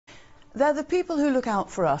They're the people who look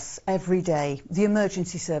out for us every day, the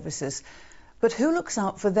emergency services. But who looks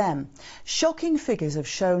out for them? Shocking figures have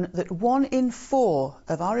shown that 1 in 4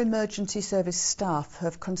 of our emergency service staff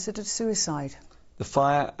have considered suicide. The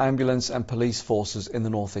fire, ambulance and police forces in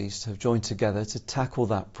the North East have joined together to tackle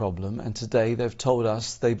that problem, and today they've told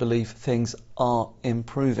us they believe things are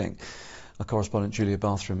improving. Our correspondent Julia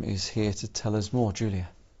Barthram is here to tell us more. Julia.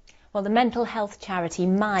 Well, the mental health charity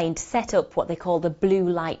MIND set up what they call the Blue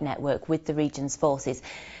Light Network with the region's forces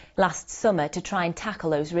last summer to try and tackle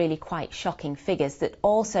those really quite shocking figures that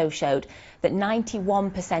also showed that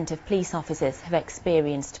 91% of police officers have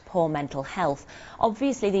experienced poor mental health.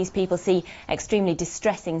 Obviously, these people see extremely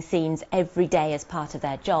distressing scenes every day as part of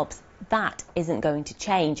their jobs. That isn't going to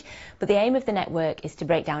change. But the aim of the network is to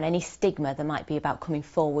break down any stigma there might be about coming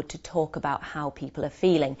forward to talk about how people are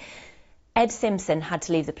feeling. Ed Simpson had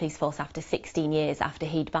to leave the police force after 16 years after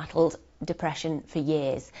he'd battled depression for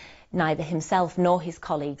years. Neither himself nor his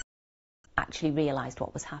colleagues actually realised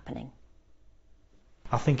what was happening.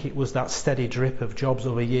 I think it was that steady drip of jobs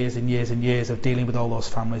over years and years and years of dealing with all those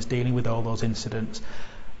families, dealing with all those incidents,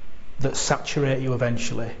 that saturate you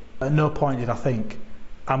eventually. At no point did I think,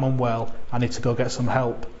 I'm unwell, I need to go get some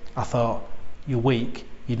help. I thought, you're weak,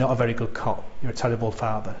 you're not a very good cop, you're a terrible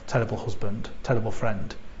father, terrible husband, terrible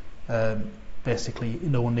friend. Basically,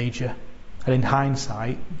 no one needs you. And in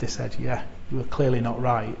hindsight, they said, yeah, you were clearly not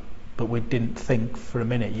right, but we didn't think for a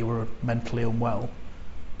minute you were mentally unwell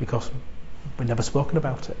because we'd never spoken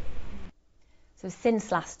about it. So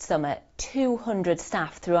since last summer, 200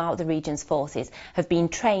 staff throughout the region's forces have been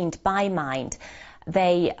trained by MIND.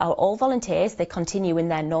 They are all volunteers, they continue in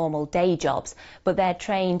their normal day jobs, but they're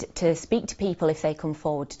trained to speak to people if they come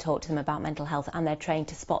forward to talk to them about mental health, and they're trained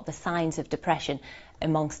to spot the signs of depression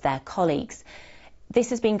amongst their colleagues.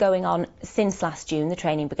 This has been going on since last June, the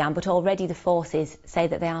training began, but already the forces say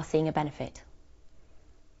that they are seeing a benefit.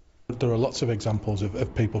 There are lots of examples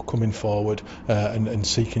of people coming forward and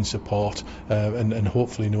seeking support and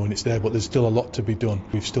hopefully knowing it's there, but there's still a lot to be done.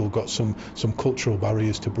 We've still got some cultural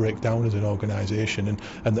barriers to break down as an organisation,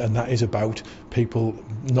 and that is about people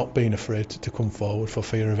not being afraid to come forward for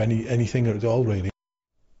fear of anything at all, really.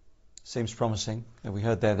 Seems promising. We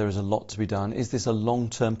heard there is a lot to be done. Is this a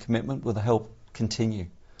long-term commitment? Will the help continue?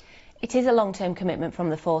 It is a long-term commitment from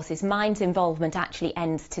the forces. MIND's involvement actually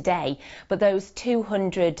ends today, but those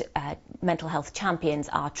 200 mental health champions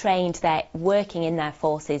are trained. They're working in their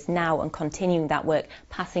forces now and continuing that work,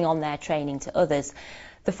 passing on their training to others.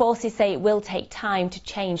 The forces say it will take time to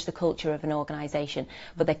change the culture of an organisation,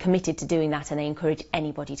 but they're committed to doing that, and they encourage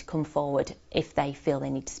anybody to come forward if they feel they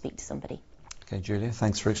need to speak to somebody. OK, Julia,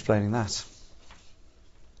 thanks for explaining that.